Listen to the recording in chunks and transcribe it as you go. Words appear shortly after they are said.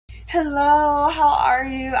Hello, how are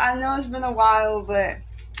you? I know it's been a while, but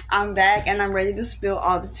I'm back and I'm ready to spill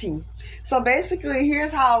all the tea. So basically,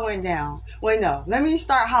 here's how it went down. Wait, no, let me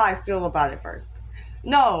start how I feel about it first.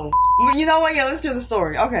 No, you know what? Yeah, let's do the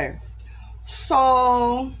story. Okay,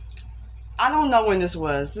 so I don't know when this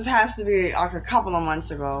was. This has to be like a couple of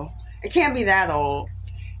months ago. It can't be that old.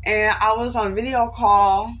 And I was on video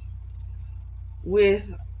call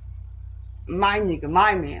with my nigga,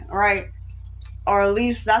 my man, right? Or at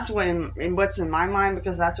least that's what's in my mind,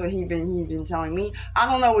 because that's what he's been telling me. I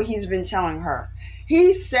don't know what he's been telling her.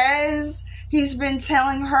 He says he's been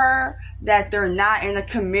telling her that they're not in a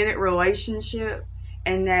committed relationship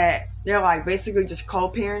and that they're like basically just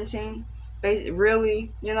co-parenting.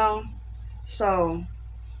 Really, you know? So,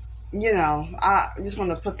 you know, I just want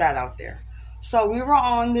to put that out there. So we were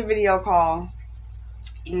on the video call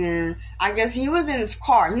and I guess he was in his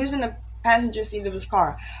car. He was in the passenger seat of his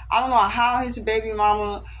car. I don't know how his baby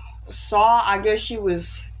mama saw. I guess she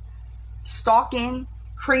was stalking,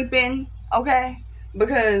 creeping, okay?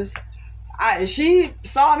 Because she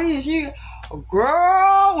saw me and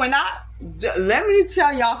let me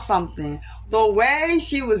tell y'all something. The way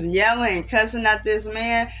she was yelling and cussing at this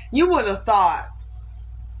man, you would have thought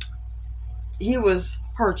he was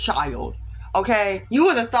her child, okay? You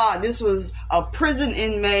would have thought this was a prison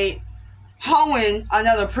inmate hoeing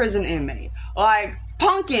another prison inmate, like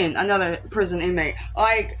punking another prison inmate.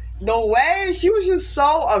 Like the way she was just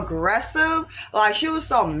so aggressive, like she was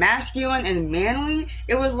so masculine and manly.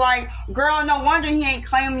 It was like, girl, no wonder he ain't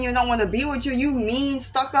claiming you, don't want to be with you. You mean,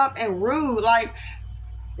 stuck up, and rude. Like,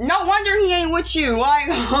 no wonder he ain't with you. Like,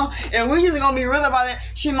 and we just gonna be real about it.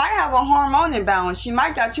 She might have a hormone imbalance. She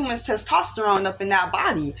might got too much testosterone up in that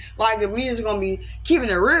body. Like, if we just gonna be keeping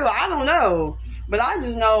it real, I don't know. But I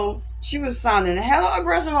just know she was sounding hella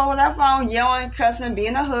aggressive over that phone, yelling, cussing,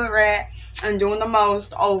 being a hood rat, and doing the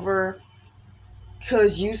most over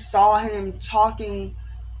because you saw him talking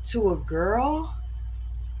to a girl?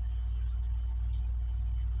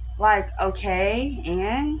 Like, okay,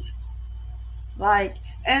 and? Like,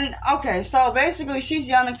 and okay, so basically she's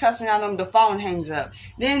yelling, cussing at him, the phone hangs up.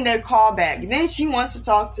 Then they call back. Then she wants to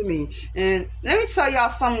talk to me. And let me tell y'all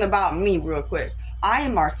something about me real quick. I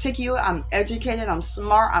am articulate, I'm educated, I'm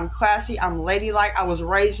smart, I'm classy, I'm ladylike. I was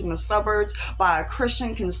raised in the suburbs by a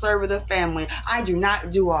Christian conservative family. I do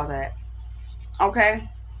not do all that. Okay?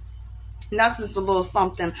 And that's just a little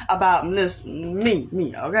something about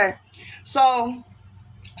me, okay? So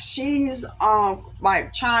she's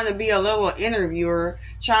like trying to be a little interviewer,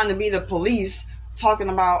 trying to be the police, talking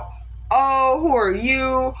about, oh, who are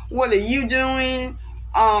you? What are you doing?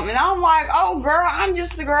 And I'm like, oh girl, I'm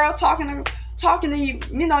just the girl talking to you,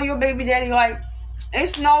 you know, your baby daddy. Like,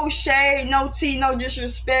 it's no shade, no tea, no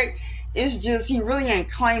disrespect. It's just he really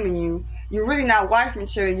ain't claiming you. You're really not wife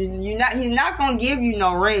material. He's not gonna give you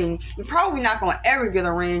no ring. You're probably not gonna ever get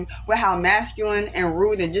a ring with how masculine and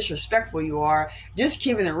rude and disrespectful you are. Just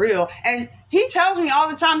keeping it real. And he tells me all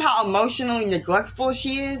the time how emotionally neglectful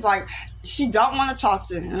she is. Like, she don't want to talk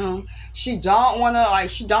to him. She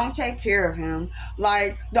don't take care of him.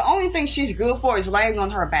 Like, the only thing she's good for is laying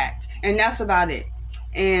on her back. And that's about it.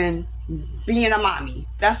 And being a mommy.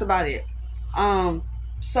 That's about it.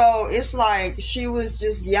 So it's like she was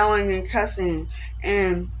just yelling and cussing.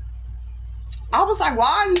 And I was like,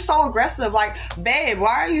 why are you so aggressive? Like, babe,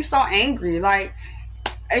 why are you so angry? Like,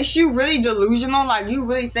 is she really delusional? Like, you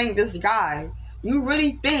really think this guy, you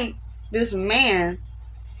really think this man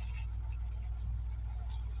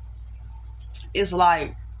is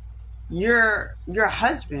like your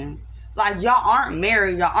husband? Like, y'all aren't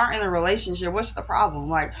married, y'all aren't in a relationship. What's the problem?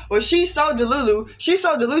 Like, well, she's so delusional.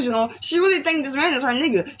 She really think this man is her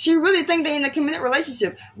nigga. She really think they in a committed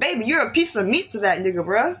relationship. Baby, you're a piece of meat to that nigga,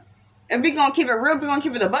 bruh. If we gonna keep it real, we gonna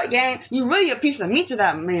keep it a butt game, you really a piece of meat to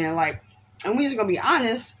that man. Like, and we just gonna be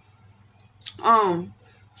honest.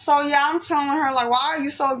 So yeah, I'm telling her, like, why are you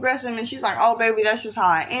so aggressive? And she's like, oh, baby, that's just how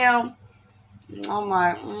I am. And I'm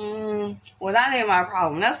like, well, that ain't my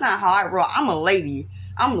problem. That's not how I roll. I'm a lady.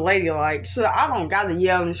 I'm ladylike, so I don't gotta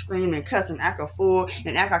yell and scream and cuss and act a fool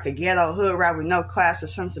and act like a ghetto hood rat with no class or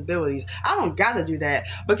sensibilities. I don't gotta do that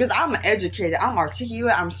because I'm educated, I'm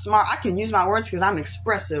articulate, I'm smart. I can use my words because I'm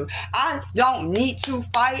expressive. I don't need to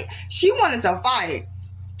fight. She wanted to fight.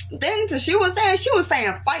 Then she was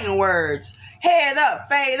saying fighting words. Head up,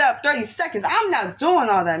 fade up, 30 seconds. I'm not doing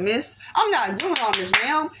all that, miss. I'm not doing all this,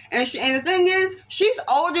 ma'am. And the thing is, she's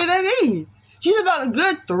older than me. She's about a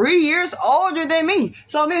good 3 years older than me.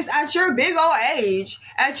 So, miss, at your big old age,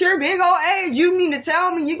 you mean to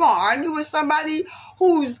tell me you're going to argue with somebody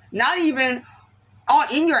who's not even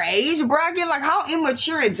in your age bracket? Like, how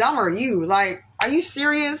immature and dumb are you? Like, are you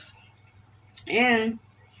serious? And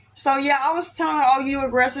so, yeah, I was telling her, oh, you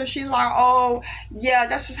aggressive? She's like, oh, yeah,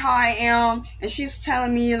 that's just how I am. And she's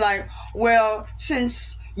telling me, like, well,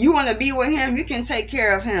 since you want to be with him, you can take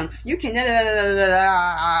care of him. You can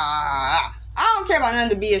I don't care about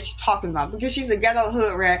none of the BS she's talking about, because she's a ghetto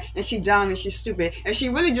hood rat, and she's dumb, and she's stupid, and she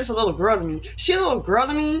really just a little girl to me. She's a little girl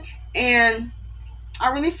to me, and I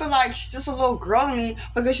really feel like she's just a little girl to me,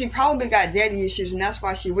 because she probably got daddy issues, and that's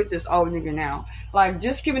why she with this old nigga now. Like,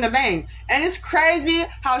 just keeping a bang. And it's crazy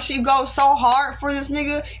how she goes so hard for this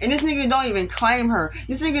nigga, and this nigga don't even claim her.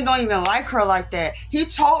 This nigga don't even like her like that. He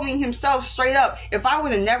told me himself straight up, if I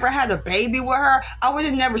would have never had a baby with her, I would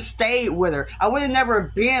have never stayed with her. I would have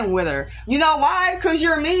never been with her. You know why? Because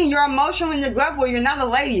you're mean. You're emotionally neglectful. You're not a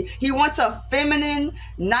lady. He wants a feminine,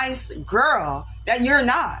 nice girl that you're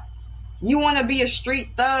not. You want to be a street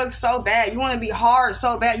thug so bad. You want to be hard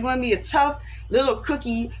so bad. You want to be a tough little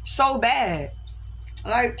cookie so bad.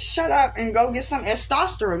 Like, shut up and go get some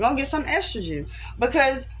testosterone. Go get some estrogen.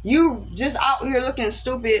 Because you just out here looking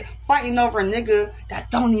stupid, fighting over a nigga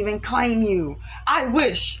that don't even claim you. I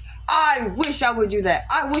wish I would do that.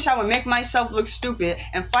 I wish I would make myself look stupid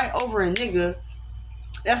and fight over a nigga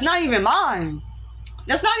that's not even mine.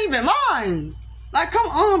 That's not even mine. Like, come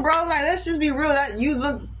on, bro. Like, let's just be real.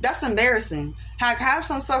 That's embarrassing. Have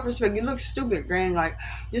some self-respect. You look stupid, Gran. Like,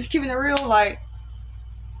 just keeping it real. Like,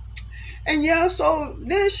 and yeah, so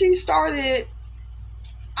then she started.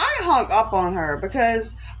 I hung up on her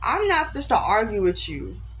because I'm not just to argue with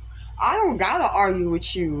you. I don't gotta argue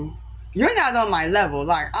with you. You're not on my level.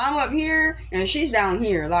 Like, I'm up here and she's down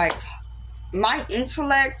here. Like, my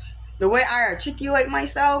intellect, the way I articulate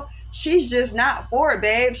myself, she's just not for it,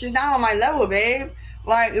 babe. She's not on my level, babe.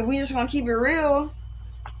 Like, if we just gonna keep it real,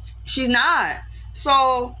 she's not.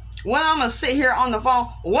 So, when I'm gonna sit here on the phone,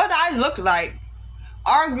 what I look like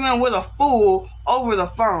arguing with a fool over the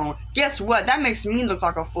phone, guess what? That makes me look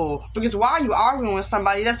like a fool. Because why are you arguing with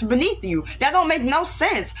somebody that's beneath you? That don't make no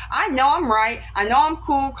sense. I know I'm right. I know I'm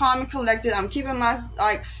cool, calm, and collected. I'm keeping my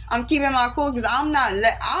cool, because I'm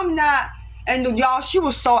not. And y'all, she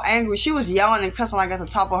was so angry. She was yelling and cussing like at the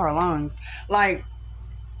top of her lungs. Like,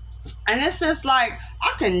 and it's just like,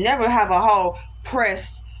 I can never have a hoe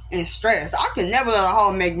pressed and stressed. I can never let a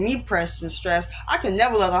hoe make me pressed and stressed. I can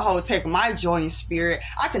never let a hoe take my joy and spirit.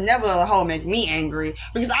 I can never let a hoe make me angry,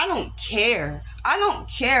 because I don't care. I don't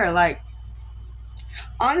care. Like,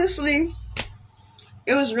 honestly,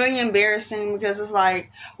 it was really embarrassing, because it's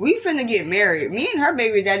like, we finna get married. Me and her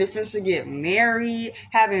baby daddy finna get married,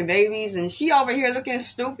 having babies, and she over here looking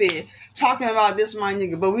stupid, talking about this my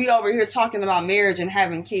nigga, but we over here talking about marriage and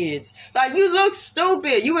having kids. Like, you look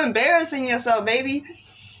stupid. You embarrassing yourself, baby.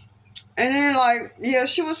 And then, like, yeah,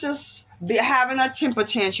 she was just having a temper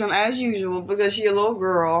tantrum as usual, because she a little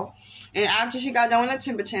girl. And after she got done with a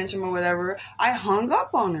temper tantrum or whatever, I hung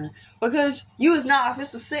up on her. Because you was not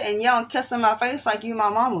supposed to sit and yell and cuss in my face like you my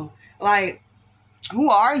mama. Like,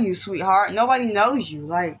 who are you, sweetheart? Nobody knows you.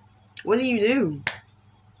 Like, what do you do?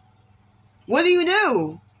 What do you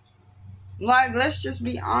do? Like, let's just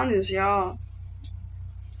be honest, y'all.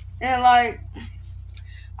 And, like,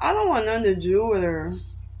 I don't want nothing to do with her.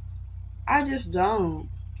 I just don't.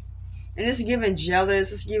 And it's giving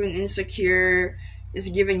jealous. It's giving insecure. It's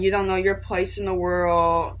giving you don't know your place in the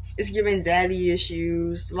world. It's giving daddy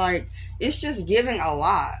issues. Like, it's just giving a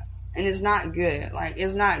lot. And it's not good. Like,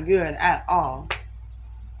 it's not good at all.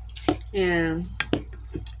 And,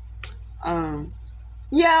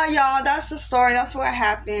 yeah, y'all, that's the story. That's what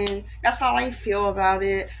happened. That's how I feel about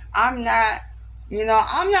it. I'm not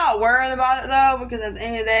worried about it, though, because at the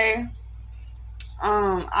end of the day,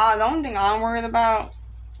 the only thing I'm worried about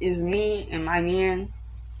is me and my man.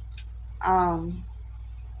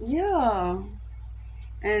 Yeah.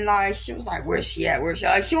 And, like, she was like, where's she at?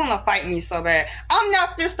 Like, she want to fight me so bad. I'm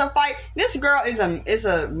not fist to fight. This girl is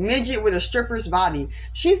a midget with a stripper's body.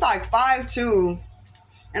 She's like 5'2"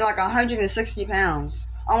 and like 160 pounds.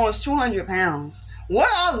 Almost 200 pounds. What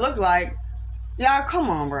I look like? Y'all, come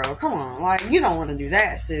on, bro. Come on. Like, you don't want to do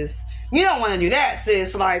that, sis. You don't want to do that,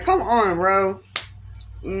 sis. Like, come on, bro.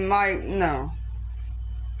 Like, no.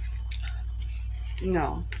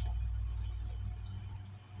 No.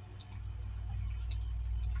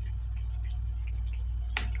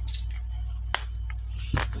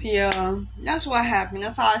 Yeah, that's what happened.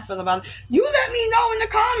 That's how I feel about it. You let me know in the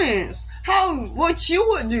comments what you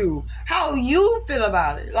would do, how you feel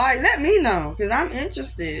about it. Like, let me know, because I'm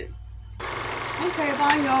interested. Okay,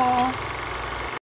 bye, y'all.